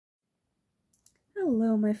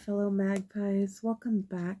Hello, my fellow magpies. Welcome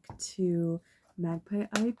back to Magpie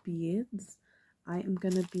Eye Beads. I am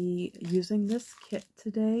going to be using this kit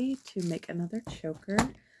today to make another choker,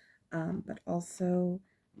 but also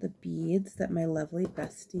the beads that my lovely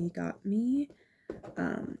bestie got me.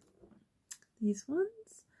 These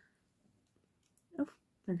ones. Oh,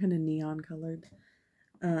 they're kind of neon colored.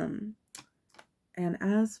 And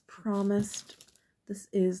as promised, this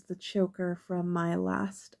is the choker from my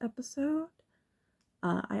last episode.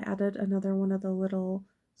 I added another one of the little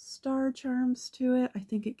star charms to it. I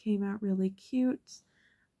think it came out really cute.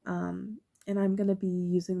 And I'm going to be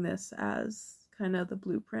using this as kind of the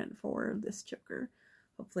blueprint for this choker.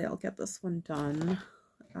 Hopefully I'll get this one done.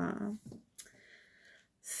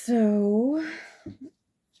 So,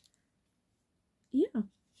 yeah.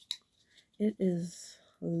 It is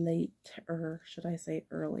late, or should I say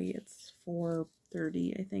early. It's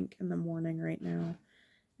 4:30, I think, in the morning right now.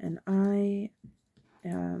 And I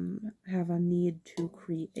have a need to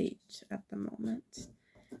create at the moment.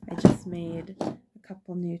 I just made a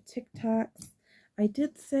couple new TikToks. I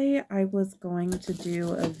did say I was going to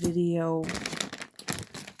do a video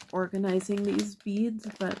organizing these beads,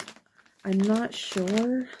 but I'm not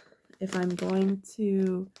sure if I'm going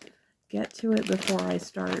to get to it before I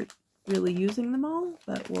start really using them all,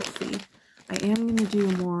 but we'll see. I am going to do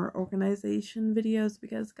more organization videos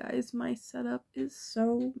because, guys, my setup is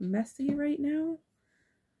so messy right now.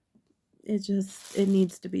 It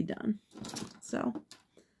needs to be done. So,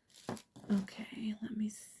 okay, let me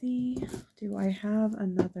see. Do I have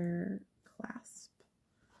another clasp?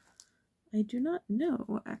 I do not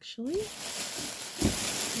know, actually.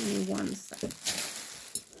 Give me one second.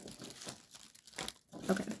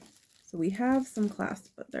 Okay, so we have some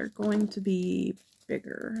clasps, but they're going to be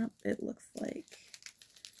bigger, it looks like.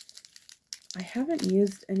 I haven't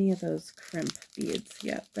used any of those crimp beads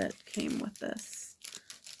yet that came with this.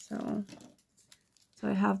 So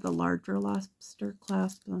I have the larger lobster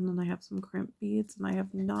clasp, and then I have some crimp beads, and I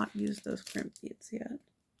have not used those crimp beads yet.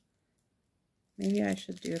 Maybe I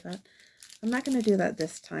should do that. I'm not going to do that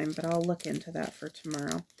this time, but I'll look into that for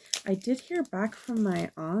tomorrow. I did hear back from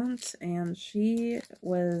my aunt, and she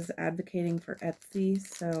was advocating for Etsy,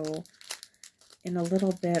 so in a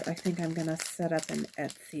little bit, I think I'm going to set up an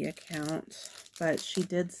Etsy account. But she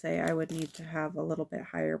did say I would need to have a little bit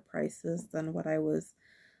higher prices than what I was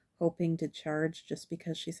hoping to charge, just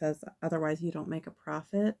because she says otherwise you don't make a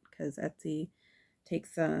profit, because Etsy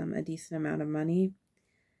takes a decent amount of money.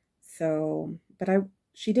 So, but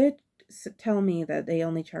she did tell me that they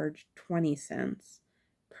only charge 20 cents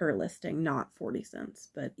per listing, not 40 cents.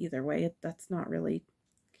 But either way, that's not really,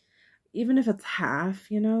 even if it's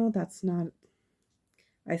half, you know, that's not,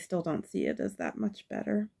 I still don't see it as that much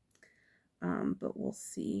better. But we'll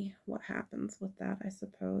see what happens with that, I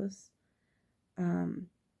suppose.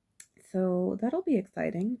 So that'll be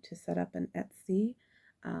exciting to set up an Etsy.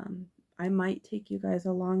 I might take you guys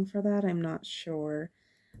along for that. I'm not sure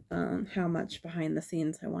how much behind the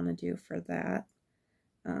scenes I want to do for that.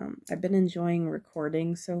 I've been enjoying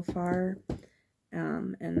recording so far,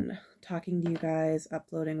 and talking to you guys,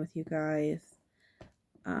 uploading with you guys.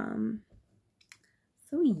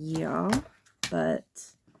 So yeah, but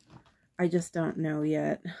I just don't know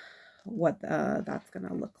yet what that's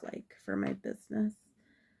gonna look like for my business.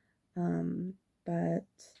 But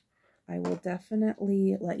I will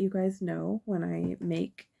definitely let you guys know when I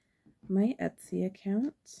make my Etsy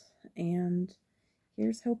account, and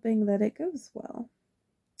here's hoping that it goes well.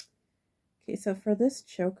 Okay, so for this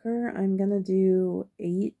choker, I'm gonna do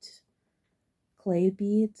 8 clay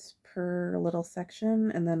beads per little section,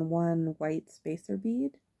 and then 1 white spacer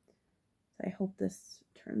bead. So I hope this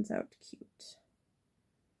turns out cute.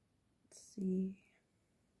 Let's see.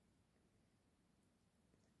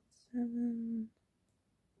 7,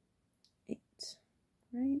 8,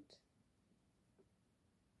 right?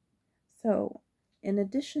 So, in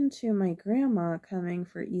addition to my grandma coming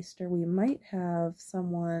for Easter, we might have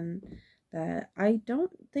someone that I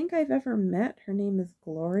don't think I've ever met. Her name is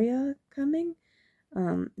Gloria, coming.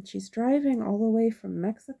 She's driving all the way from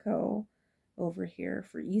Mexico over here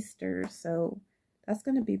for Easter, so that's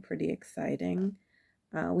going to be pretty exciting.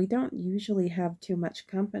 We don't usually have too much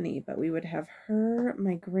company, but we would have her,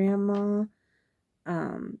 my grandma,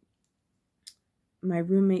 my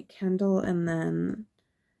roommate Kendall, and then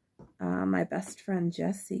my best friend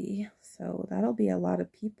Jessie. So that'll be a lot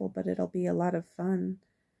of people, but it'll be a lot of fun.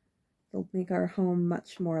 It'll make our home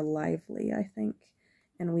much more lively, I think.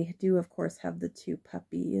 And we do, of course, have the 2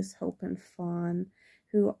 puppies, Hope and Fawn,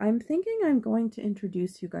 who I'm thinking I'm going to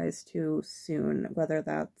introduce you guys to soon, whether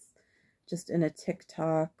that's just in a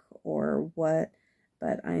TikTok or what.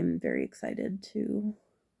 but I'm very excited to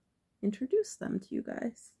introduce them to you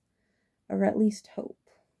guys, or at least Hope.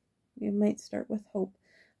 We might start with Hope.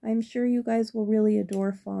 I'm sure you guys will really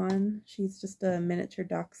adore Fawn. She's just a miniature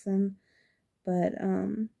dachshund, but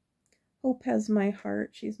Hope has my heart.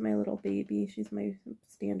 She's my little baby. She's my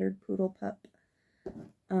standard poodle pup.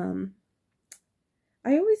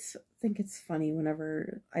 I always think it's funny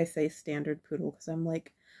whenever I say standard poodle, because I'm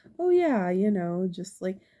like, oh yeah, you know, just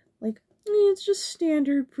like it's just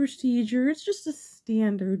standard procedure. It's just a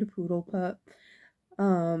standard poodle pup.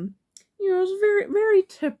 You know, it's very, very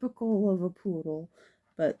typical of a poodle,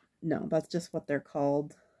 but no, that's just what they're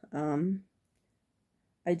called.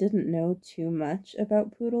 I didn't know too much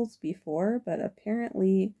about poodles before, but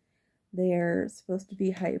apparently they're supposed to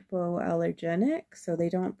be hypoallergenic, so they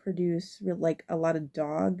don't produce like a lot of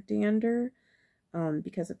dog dander,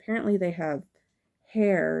 because apparently they have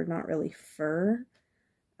hair, not really fur,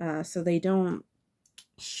 so they don't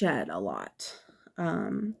shed a lot,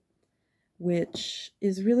 which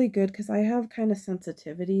is really good because I have kind of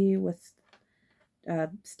sensitivity with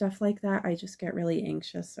stuff like that. I just get really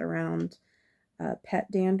anxious around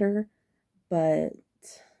pet dander, but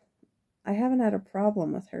I haven't had a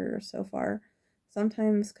problem with her so far.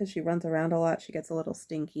 Sometimes because she runs around a lot, she gets a little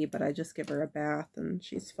stinky, but I just give her a bath and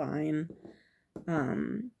she's fine.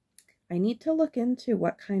 I need to look into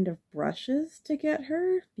what kind of brushes to get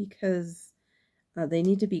her, because they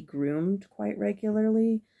need to be groomed quite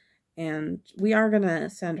regularly. And we are going to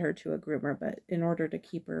send her to a groomer, but in order to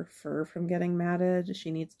keep her fur from getting matted,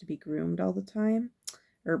 she needs to be groomed all the time.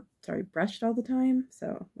 Or, sorry, brushed all the time.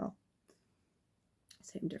 So, well,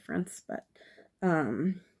 same difference, but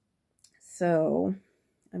so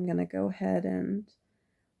I'm gonna go ahead and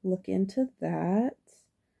look into that.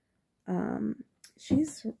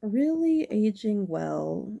 She's really aging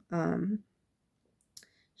well.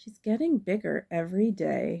 She's getting bigger every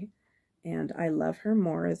day, and I love her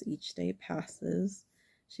more as each day passes.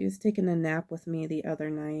 She was taking a nap with me the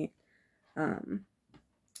other night, and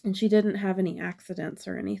she didn't have any accidents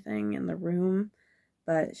or anything in the room,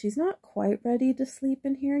 but she's not quite ready to sleep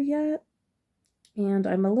in here yet, and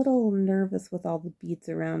I'm a little nervous with all the beads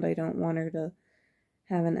around. I don't want her to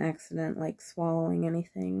have an accident like swallowing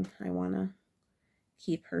anything. I want to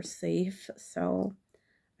keep her safe, so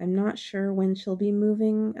I'm not sure when she'll be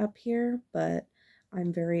moving up here, but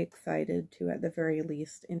I'm very excited to, at the very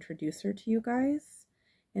least, introduce her to you guys.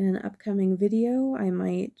 In an upcoming video, I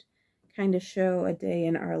might kind of show a day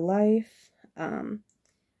in our life.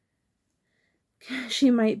 She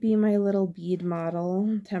might be my little bead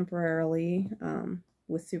model temporarily,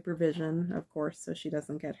 with supervision, of course, so she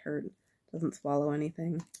doesn't get hurt, doesn't swallow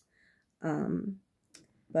anything.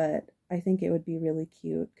 But I think it would be really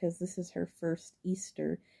cute because this is her first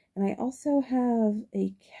Easter. And I also have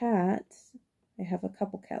a cat. I have a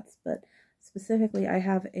couple cats, but specifically I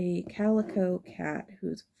have a calico cat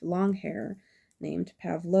who's long hair named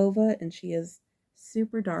Pavlova, and she is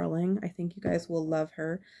super darling. I think you guys will love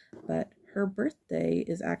her, but her birthday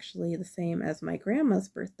is actually the same as my grandma's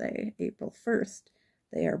birthday, April 1st.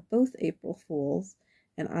 They are both April Fools,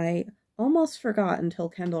 and I almost forgot until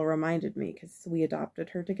Kendall reminded me because we adopted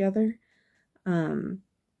her together.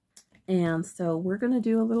 And so we're going to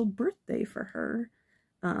do a little birthday for her.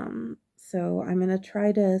 So I'm going to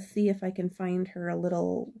try to see if I can find her a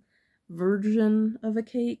little version of a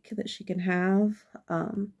cake that she can have.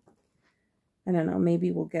 I don't know,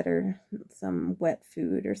 maybe we'll get her some wet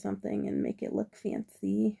food or something and make it look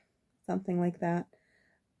fancy, something like that.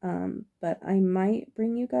 But I might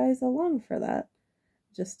bring you guys along for that,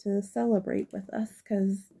 just to celebrate with us,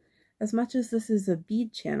 because as much as this is a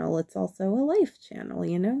bead channel, it's also a life channel,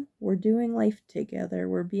 you know? We're doing life together,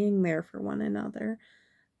 we're being there for one another,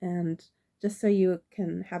 and just so you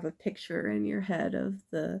can have a picture in your head of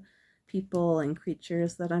the people and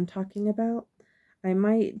creatures that I'm talking about, I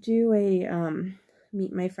might do a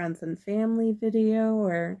meet my friends and family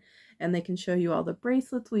video, and they can show you all the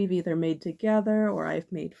bracelets we've either made together or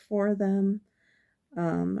I've made for them.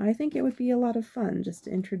 I think it would be a lot of fun just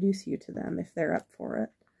to introduce you to them if they're up for it.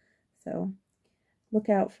 So look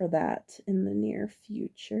out for that in the near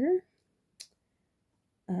future.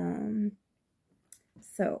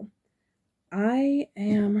 So I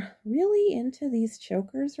am really into these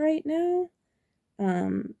chokers right now.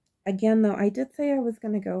 Again, though, I did say I was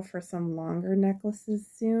going to go for some longer necklaces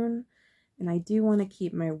soon, and I do want to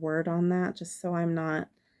keep my word on that just so I'm not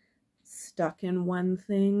stuck in one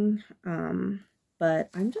thing. But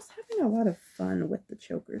I'm just having a lot of fun with the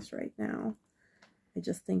chokers right now. I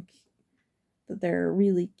just think that they're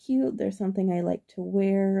really cute. They're something I like to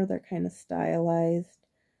wear. They're kind of stylized.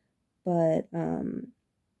 But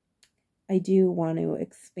I do want to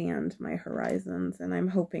expand my horizons, and I'm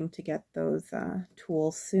hoping to get those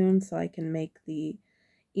tools soon so I can make the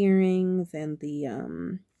earrings and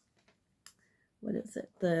the, what is it,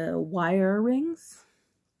 the wire rings.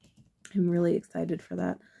 I'm really excited for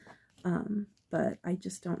that, but I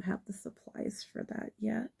just don't have the supplies for that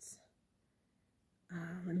yet.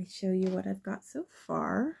 Let me show you what I've got so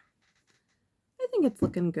far. I think it's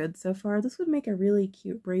looking good so far. This would make a really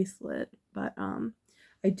cute bracelet, but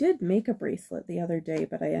I did make a bracelet the other day,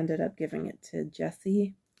 but I ended up giving it to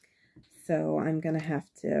Jessie, so I'm gonna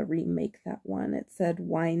have to remake that one. It said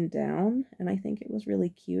wind down, and I think it was really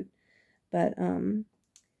cute, but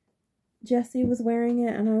Jessie was wearing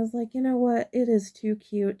it, and I was like, you know what, it is too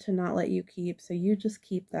cute to not let you keep, so you just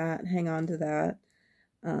keep that, hang on to that.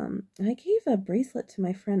 I gave a bracelet to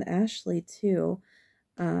my friend Ashley too.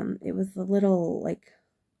 It was a little, like,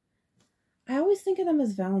 I always think of them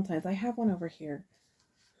as Valentine's. I have one over here.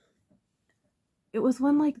 It was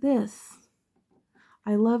one like this.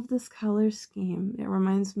 I love this color scheme. It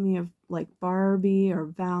reminds me of like Barbie or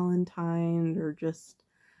Valentine or just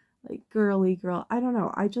like girly girl. I don't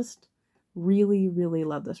know. I just really, really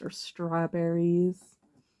love this. Or strawberries.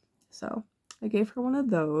 So I gave her one of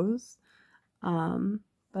those.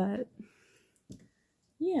 But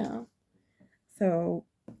yeah. So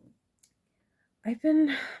I've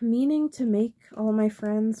been meaning to make all my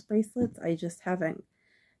friends bracelets. I just haven't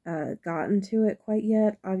gotten to it quite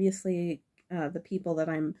yet. Obviously, the people that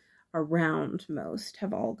I'm around most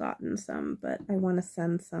have all gotten some, but I want to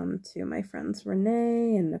send some to my friends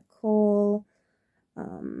Renee and Nicole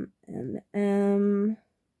and Em.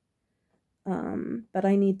 But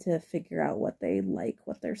I need to figure out what they like,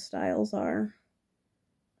 what their styles are.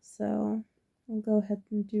 So I'll go ahead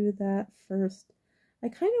and do that first. I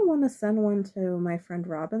kind of want to send one to my friend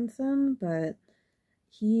Robinson, but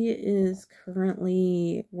he is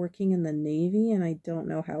currently working in the Navy, and I don't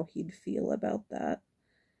know how he'd feel about that.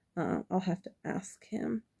 I'll have to ask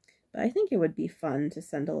him. But I think it would be fun to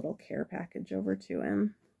send a little care package over to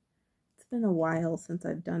him. It's been a while since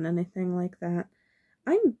I've done anything like that.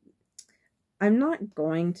 I'm not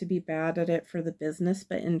going to be bad at it for the business,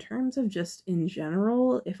 but in terms of just in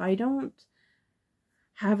general, if I don't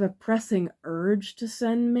have a pressing urge to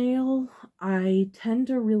send mail, I tend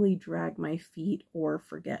to really drag my feet or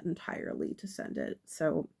forget entirely to send it.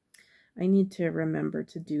 So I need to remember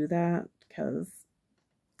to do that, because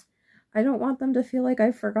I don't want them to feel like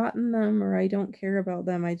I've forgotten them or I don't care about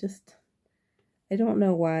them. I don't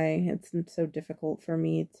know why it's so difficult for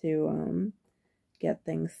me to get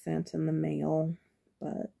things sent in the mail,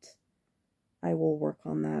 but I will work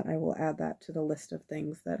on that. I will add that to the list of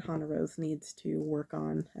things that Hannah Rose needs to work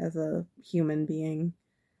on as a human being.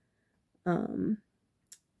 Some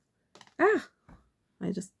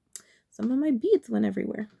of my beads went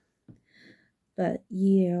everywhere. But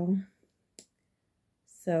yeah.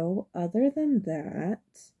 So other than that,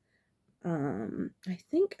 I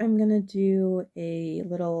think I'm gonna do a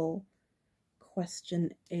little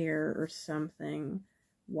questionnaire or something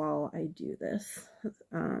while I do this.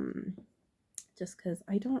 Just because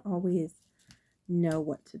I don't always know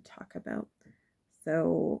what to talk about.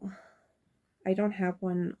 So I don't have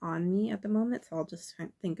one on me at the moment, so I'll just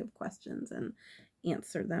think of questions and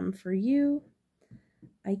answer them for you.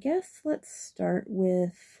 I guess let's start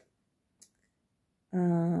with,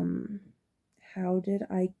 how did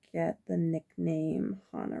I get the nickname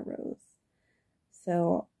Hannah Rose?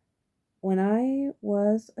 So when I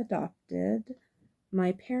was adopted,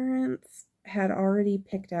 my parents had already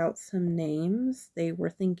picked out some names. They were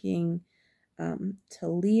thinking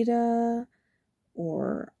Talita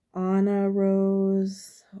or Anna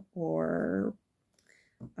Rose, or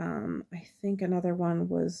I think another one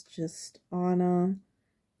was just Anna,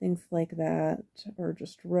 things like that, or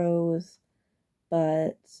just Rose.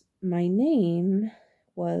 But my name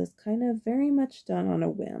was kind of very much done on a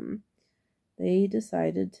whim. They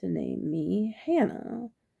decided to name me Hannah,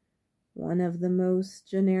 one of the most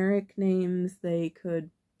generic names they could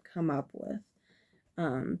come up with.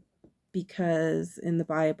 Because in the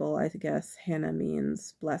Bible, I guess Hannah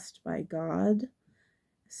means blessed by God.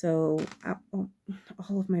 So,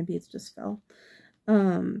 all of my beads just fell.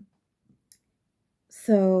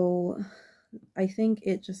 So I think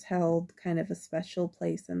it just held kind of a special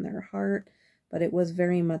place in their heart, but it was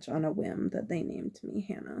very much on a whim that they named me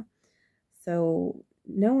Hannah. So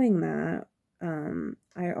knowing that,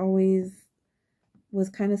 I always was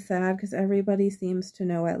kind of sad because everybody seems to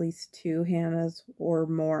know at least 2 Hannahs or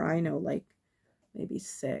more. I know like maybe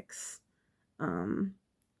 6,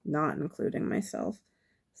 not including myself.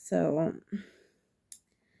 So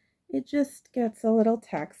it just gets a little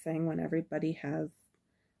taxing when everybody has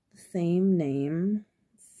the same name.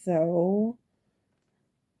 So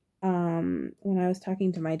when I was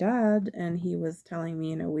talking to my dad and he was telling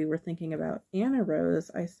me, we were thinking about Anna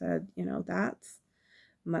Rose, I said, that's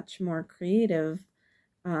much more creative.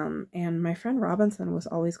 And my friend Robinson was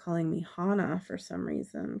always calling me Hannah for some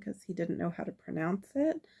reason because he didn't know how to pronounce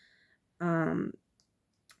it.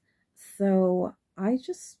 So I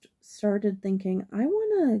just started thinking, I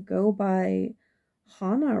want to go by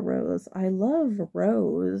Hannah Rose. I love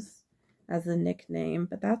Rose as a nickname,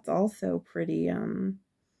 but that's also pretty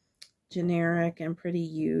generic and pretty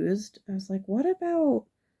used. I was like, what about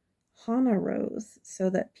Hannah Rose, so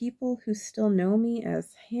that people who still know me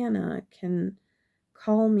as Hannah can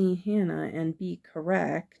call me Hannah and be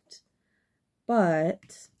correct,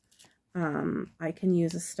 but I can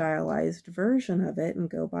use a stylized version of it and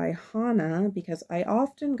go by Hannah, because I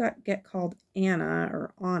often get called Anna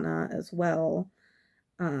or Anna as well.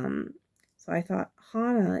 So I thought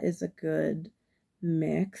Hannah is a good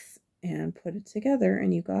mix and put it together,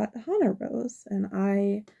 and you got Hannah Rose. And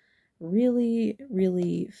I really,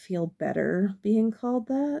 really feel better being called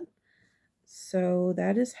that. So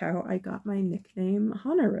that is how I got my nickname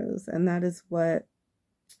Hannah Rose, and that is what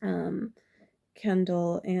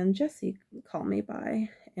Kendall and Jessie call me by.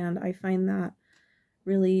 And I find that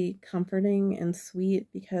really comforting and sweet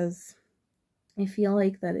because I feel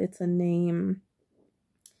like that it's a name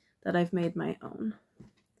that I've made my own.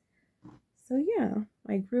 So yeah,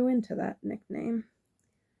 I grew into that nickname.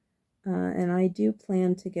 And I do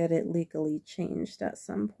plan to get it legally changed at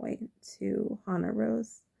some point to Hannah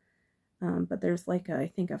Rose. But there's like I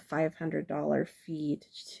think a $500 fee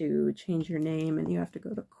to change your name, and you have to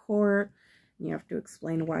go to court, and you have to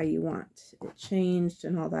explain why you want it changed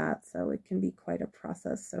and all that. So it can be quite a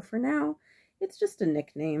process. So for now, it's just a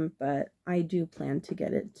nickname, but I do plan to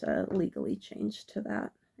get it legally changed to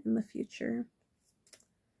that in the future.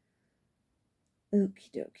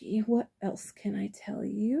 Okie dokie. What else can I tell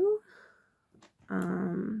you?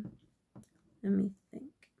 Let me think.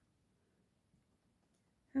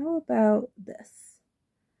 How about this?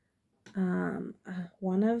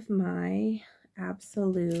 One of my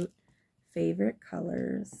absolute favorite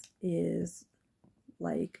colors is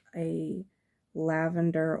like a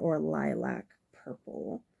lavender or lilac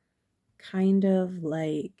purple, kind of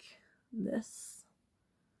like this.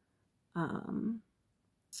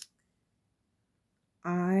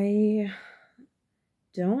 I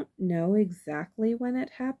don't know exactly when it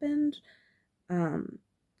happened,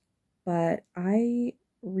 but I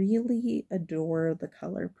really adore the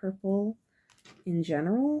color purple in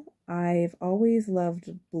general. I've always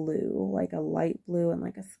loved blue, like a light blue and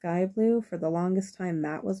like a sky blue. For the longest time,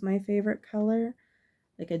 that was my favorite color,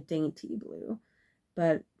 like a dainty blue.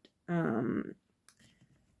 But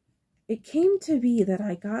it came to be that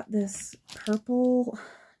I got this purple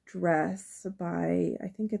dress by, I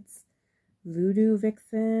think it's Voodoo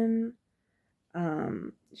Vixen.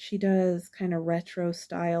 She does kind of retro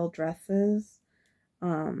style dresses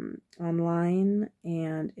online,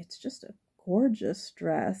 and it's just a gorgeous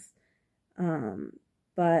dress.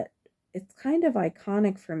 But it's kind of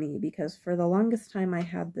iconic for me because for the longest time I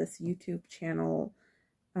had this YouTube channel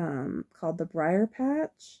called The Briar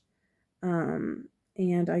Patch,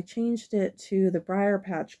 and I changed it to the Briar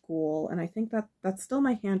Patch Ghoul, and I think that's still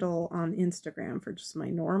my handle on Instagram for just my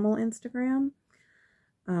normal Instagram.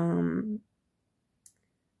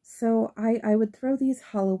 So I would throw these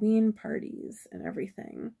Halloween parties and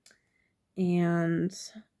everything, and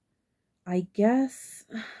I guess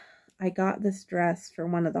I got this dress for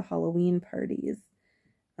one of the Halloween parties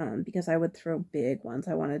because I would throw big ones.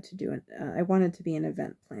 I wanted to do I wanted to be an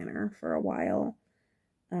event planner for a while,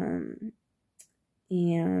 and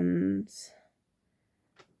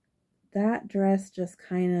that dress just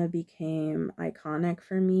kind of became iconic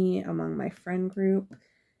for me among my friend group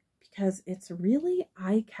because it's really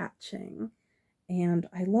eye-catching, and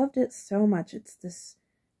I loved it so much. It's this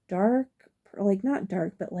dark, like not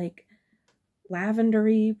dark, but like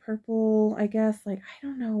lavendery purple, I guess. Like, I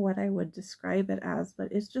don't know what I would describe it as,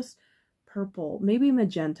 but it's just purple. Maybe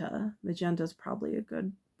magenta. Magenta is probably a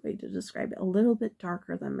good way to describe it. A little bit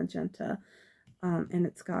darker than magenta. And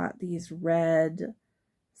it's got these red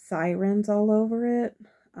sirens all over it.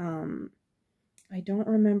 I don't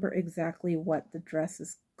remember exactly what the dress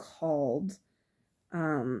is called.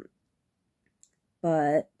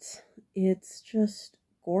 But it's just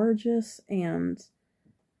gorgeous, and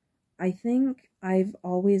I think I've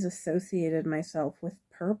always associated myself with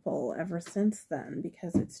purple ever since then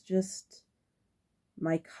because it's just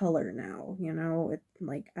my color now, you know. It's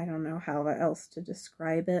like, I don't know how else to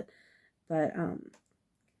describe it, but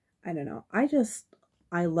I don't know. I just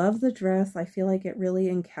I love the dress. I feel like it really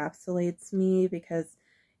encapsulates me because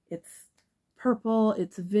it's purple,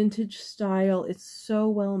 it's vintage style, it's so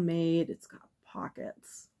well made, it's got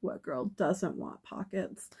pockets. What girl doesn't want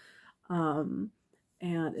pockets? And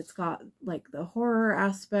it's got like the horror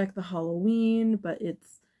aspect, the Halloween, but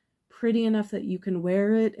it's pretty enough that you can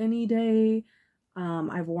wear it any day.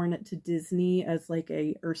 I've worn it to Disney as like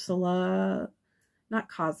a Ursula, not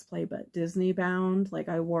cosplay, but Disney bound. Like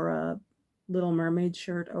I wore a Little Mermaid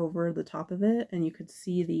shirt over the top of it and you could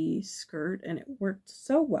see the skirt and it worked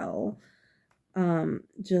so well.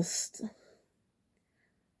 Just,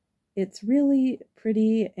 it's really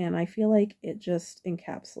pretty and I feel like it just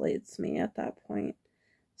encapsulates me at that point.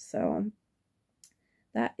 So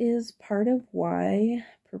that is part of why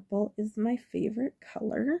purple is my favorite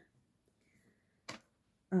color.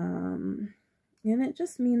 And it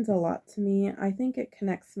just means a lot to me. I think it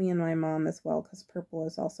connects me and my mom as well because purple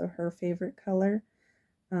is also her favorite color.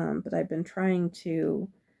 But I've been trying to,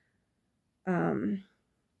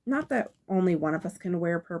 not that only one of us can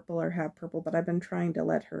wear purple or have purple, but I've been trying to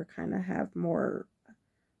let her kind of have more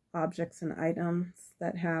objects and items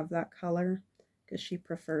that have that color because she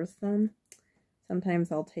prefers them.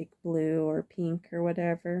 Sometimes I'll take blue or pink or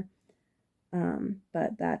whatever.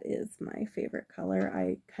 But that is my favorite color.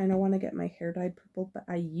 I kind of want to get my hair dyed purple, but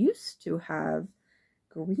I used to have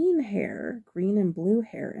green hair, green and blue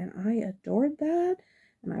hair, and I adored that,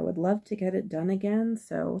 and I would love to get it done again,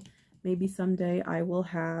 so maybe someday I will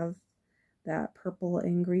have that purple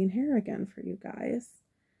and green hair again for you guys.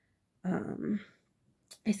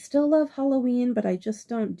 I still love Halloween, but I just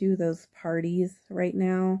don't do those parties right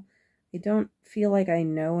now. I don't feel like I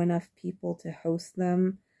know enough people to host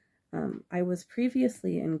them. I was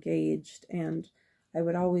previously engaged and I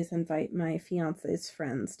would always invite my fiance's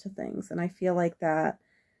friends to things, and I feel like that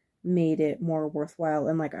made it more worthwhile,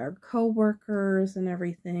 and like our co-workers and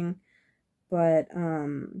everything. But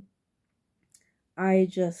I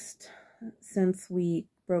just, since we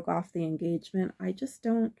broke off the engagement, I just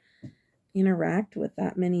don't interact with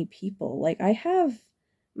that many people. Like I have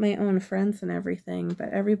my own friends and everything,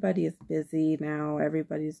 but everybody is busy now.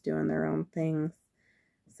 Everybody's doing their own things.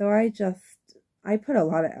 So I put a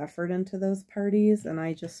lot of effort into those parties, and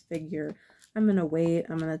I just figure I'm going to wait.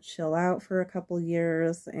 I'm going to chill out for a couple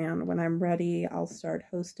years, and when I'm ready, I'll start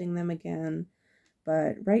hosting them again.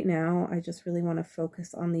 But right now, I just really want to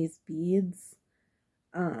focus on these beads.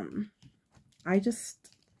 I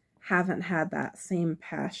just haven't had that same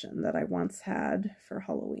passion that I once had for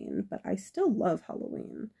Halloween, but I still love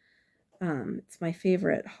Halloween. It's my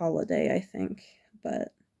favorite holiday, I think,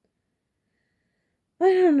 but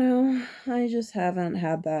I don't know. I just haven't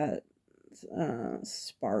had that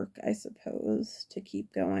spark, I suppose, to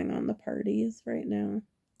keep going on the parties right now.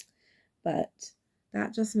 But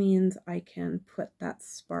that just means I can put that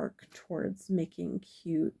spark towards making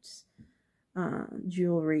cute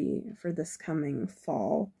jewelry for this coming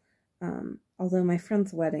fall. Although my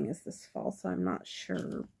friend's wedding is this fall, so I'm not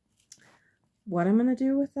sure what I'm going to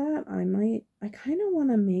do with that. I kind of want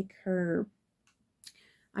to make her,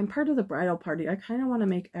 I'm part of the bridal party. I kind of want to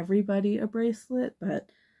make everybody a bracelet, but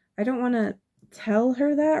I don't want to tell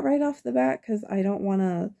her that right off the bat because I don't want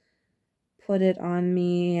to put it on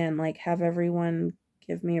me and like have everyone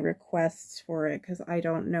give me requests for it because I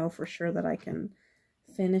don't know for sure that I can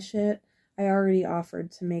finish it. I already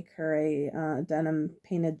offered to make her a denim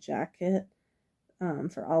painted jacket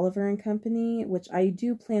for Oliver and Company, which I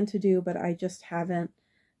do plan to do, but I just haven't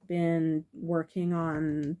been working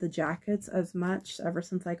on the jackets as much ever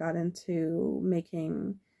since I got into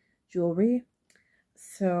making jewelry.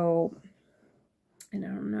 So I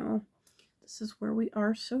don't know. This is where we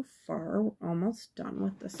are so far. We're almost done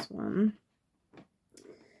with this one.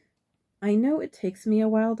 I know it takes me a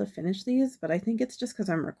while to finish these, but I think it's just because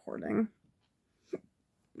I'm recording.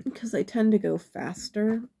 Because I tend to go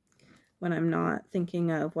faster when I'm not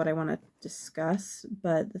thinking of what I want to discuss.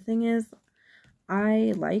 But the thing is,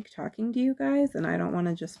 I like talking to you guys, and I don't want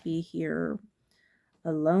to just be here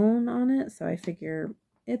alone on it. So I figure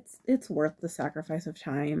it's worth the sacrifice of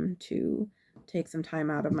time to take some time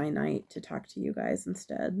out of my night to talk to you guys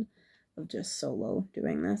instead of just solo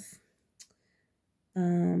doing this.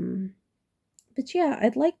 But yeah,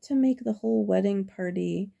 I'd like to make the whole wedding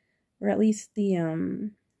party, or at least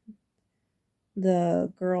the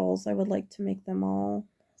girls, I would like to make them all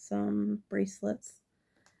some bracelets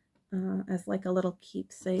as like a little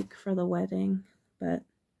keepsake for the wedding, but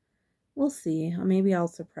we'll see. Maybe I'll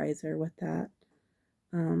surprise her with that.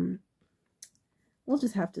 We'll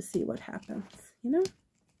just have to see what happens, you know?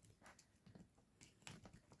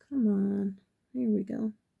 Come on. Here we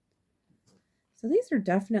go. So these are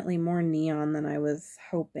definitely more neon than I was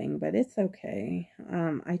hoping, but it's okay.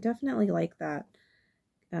 I definitely like that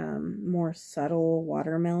more subtle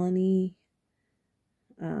watermelon-y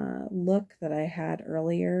look that I had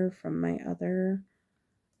earlier from my other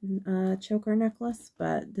choker necklace,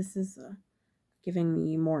 but this is giving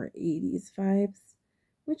me more 80s vibes,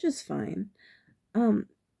 which is fine. I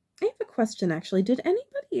have a question actually. Did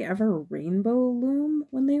anybody ever rainbow loom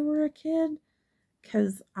when they were a kid?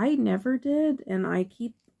 Because I never did, and I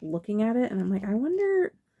keep looking at it and I'm like, I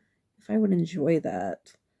wonder if I would enjoy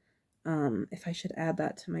that. If I should add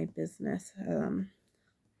that to my business.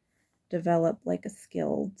 Develop like a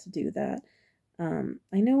skill to do that.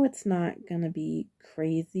 I know it's not gonna be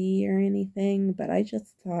crazy or anything, but I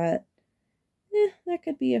just thought, that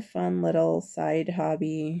could be a fun little side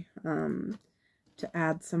hobby, to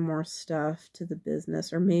add some more stuff to the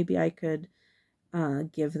business, or maybe I could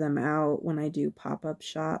give them out when I do pop-up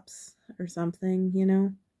shops or something, you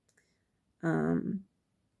know. Who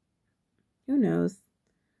knows?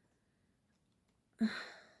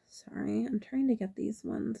 Sorry, I'm trying to get these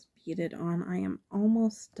ones beaded on. I am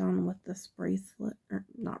almost done with this bracelet, or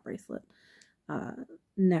not bracelet,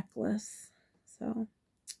 necklace. So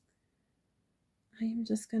I am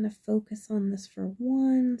just going to focus on this for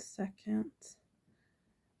 1 second.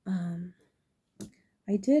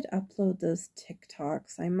 I did upload those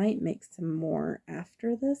TikToks. I might make some more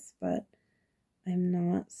after this, but I'm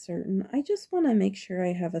not certain. I just want to make sure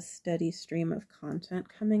I have a steady stream of content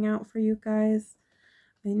coming out for you guys.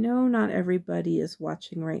 I know not everybody is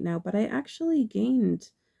watching right now, but I actually gained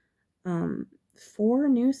 4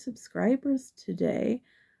 new subscribers today.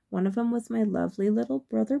 One of them was my lovely little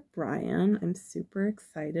brother Brian. I'm super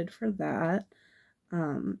excited for that.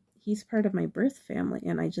 He's part of my birth family,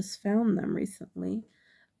 and I just found them recently.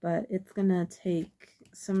 But it's gonna take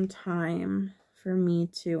some time for me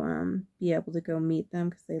to be able to go meet them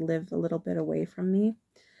because they live a little bit away from me.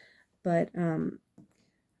 But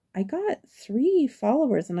I got 3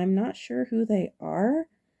 followers, and I'm not sure who they are.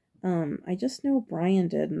 I just know Brian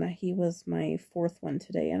did, and that he was my 4th one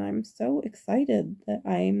today, and I'm so excited that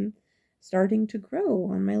I'm starting to grow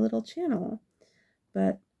on my little channel.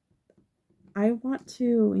 But I want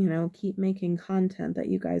to, you know, keep making content that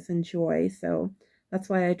you guys enjoy, so that's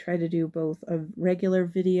why I try to do both a regular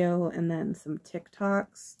video and then some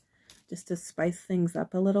TikToks, just to spice things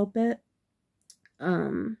up a little bit.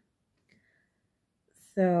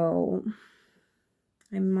 So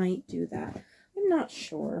I might do that. I'm not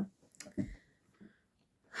sure.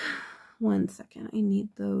 1 second. I need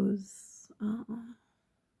those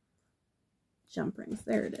jump rings.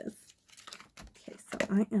 There it is. Okay, so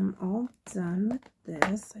I am all done with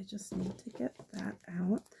this. I just need to get that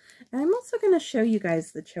out. And I'm also going to show you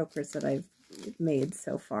guys the chokers that I've made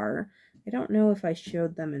so far. I don't know if I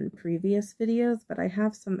showed them in previous videos, but I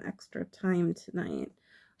have some extra time tonight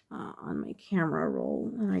on my camera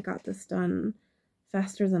roll, and I got this done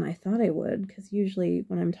faster than I thought I would, because usually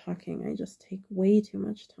when I'm talking I just take way too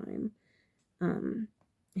much time.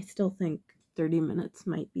 I still think 30 minutes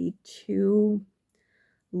might be too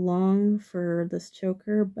long for this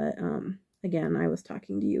choker, but again, I was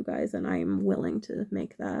talking to you guys and I'm willing to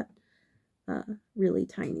make that really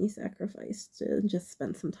tiny sacrifice to just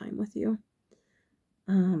spend some time with you.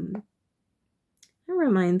 That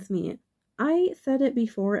reminds me, I said it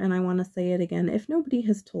before and I want to say it again. If nobody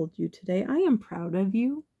has told you today, I am proud of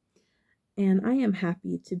you and I am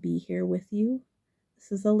happy to be here with you.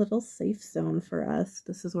 This is a little safe zone for us.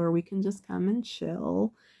 This is where we can just come and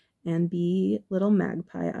chill and be little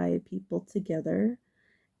magpie eye people together.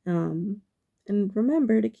 And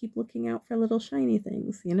remember to keep looking out for little shiny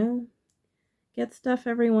things, you know? Get stuff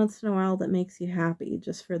every once in a while that makes you happy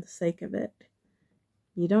just for the sake of it.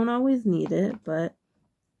 You don't always need it, but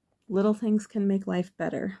little things can make life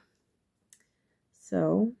better.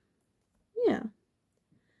 So, yeah.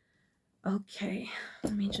 Okay,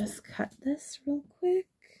 let me just cut this real quick.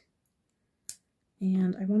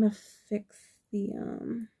 And I want to fix the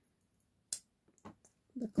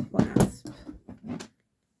clasp.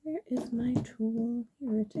 Where is my tool?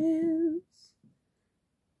 Here it is.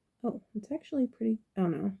 Oh, it's actually pretty, oh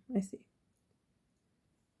no, I see.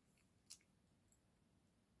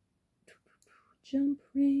 Jump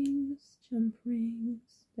rings,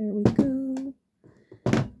 there we go.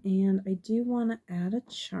 And I do want to add a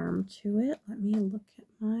charm to it. Let me look at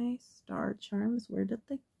my star charms. Where did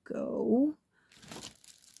they go?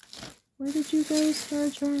 Where did you go, star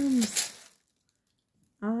charms?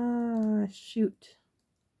 Ah, shoot.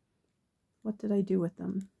 What did I do with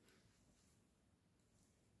them?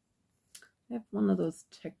 I have one of those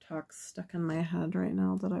TikToks stuck in my head right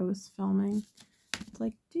now that I was filming.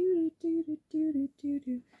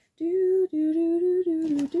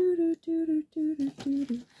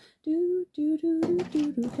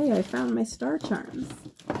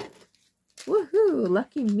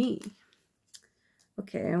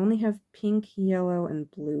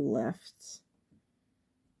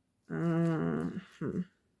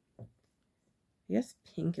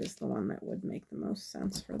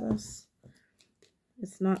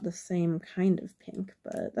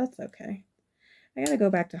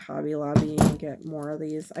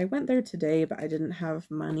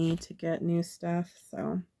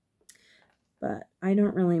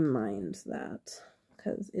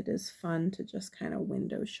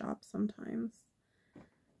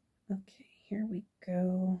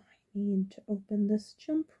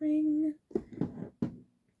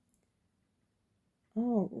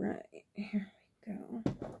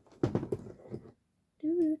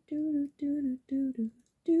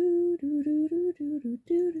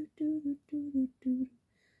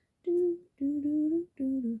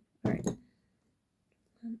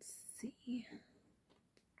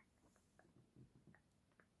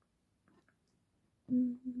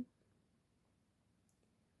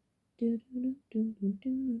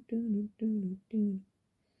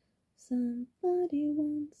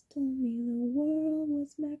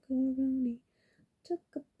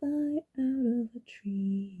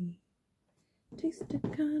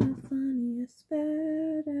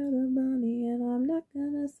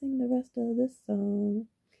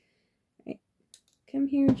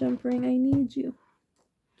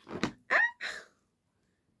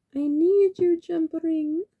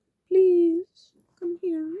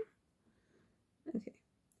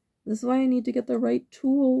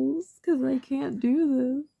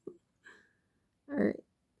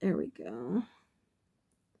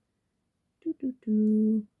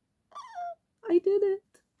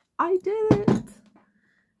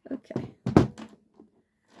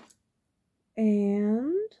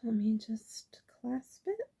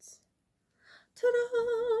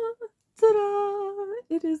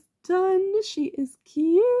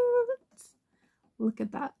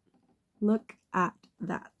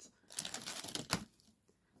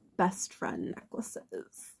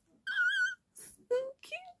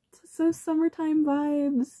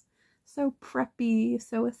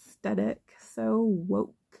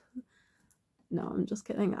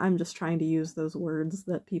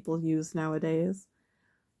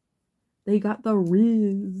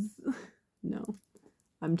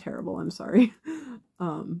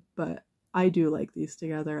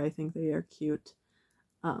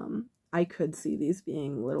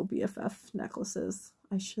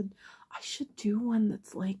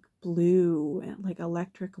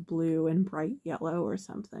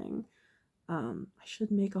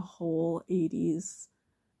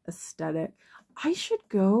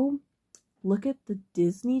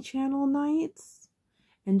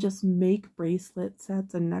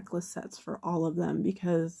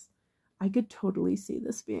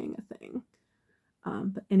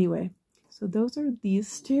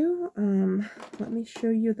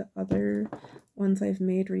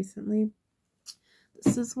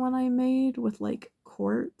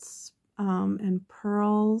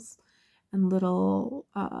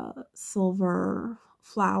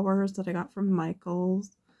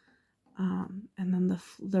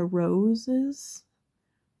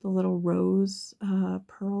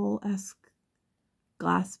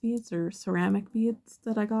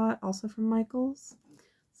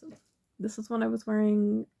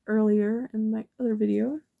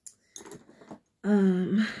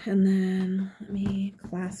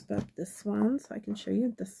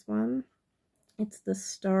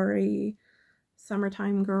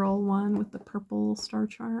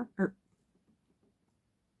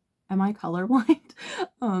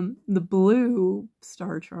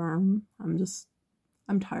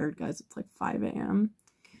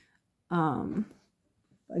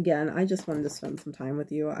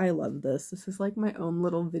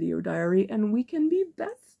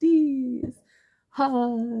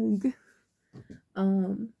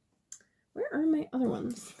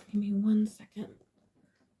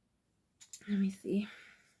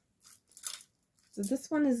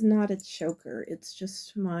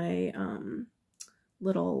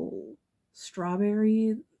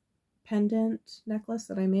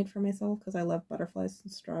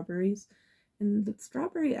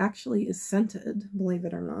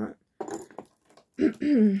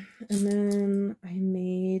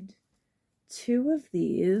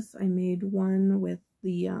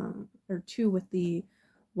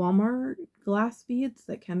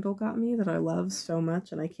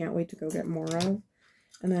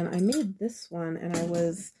 And then I made this one, and I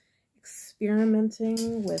was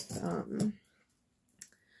experimenting with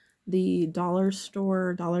the dollar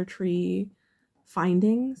store, Dollar Tree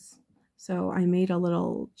findings. So I made a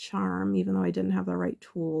little charm, even though I didn't have the right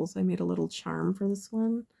tools. I made a little charm for this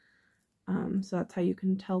one. So that's how you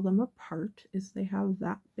can tell them apart, is they have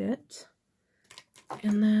that bit.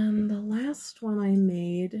 And then the last one I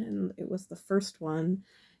made, and it was the first one,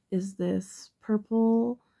 is this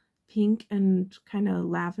purple, pink, and kind of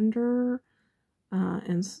lavender,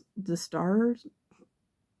 and the star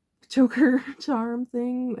choker charm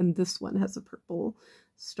thing. And this one has a purple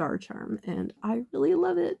star charm, and I really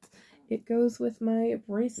love it. It goes with my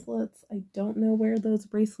bracelets. I don't know where those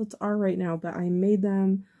bracelets are right now, but I made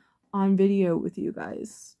them on video with you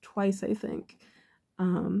guys twice, I think.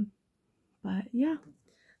 But yeah,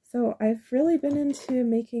 so I've really been into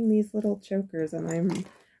making these little chokers, and I'm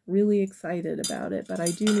really excited about it, but I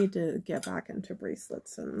do need to get back into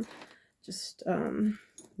bracelets and just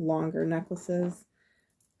longer necklaces.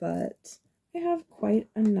 But I have quite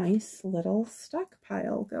a nice little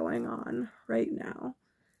stockpile going on right now.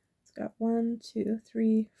 It's got 1, 2,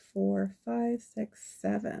 3, 4, 5, 6,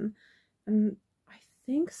 7, and I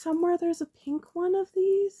think somewhere there's a pink one of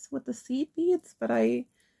these with the seed beads, but I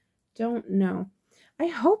don't know. I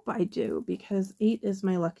hope I do, because 8 is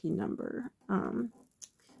my lucky number.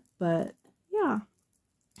 But yeah,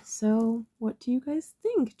 so what do you guys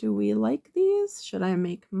think? Do we like these? Should I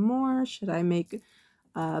make more? Should I make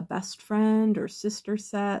best friend or sister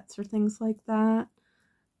sets or things like that?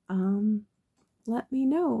 Let me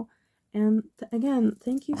know. And again,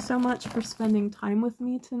 thank you so much for spending time with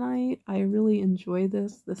me tonight. I really enjoy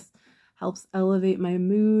this. This helps elevate my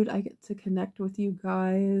mood. I get to connect with you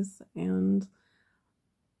guys, and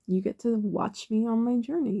you get to watch me on my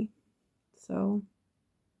journey. So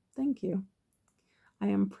thank you. I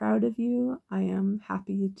am proud of you. I am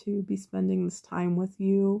happy to be spending this time with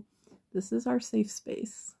you. This is our safe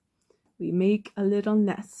space. We make a little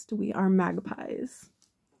nest. We are magpies.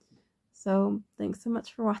 So thanks so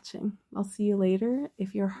much for watching. I'll see you later.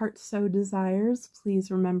 If your heart so desires,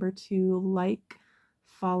 please remember to like,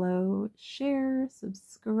 follow, share,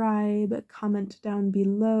 subscribe, comment down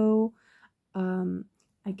below.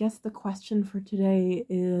 I guess the question for today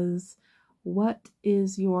is, what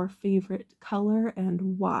is your favorite color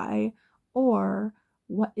and why? Or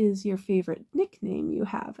what is your favorite nickname you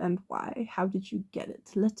have and why? How did you get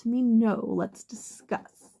it? Let me know. Let's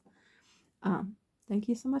discuss. Thank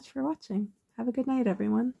you so much for watching. Have a good night,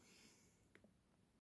 everyone.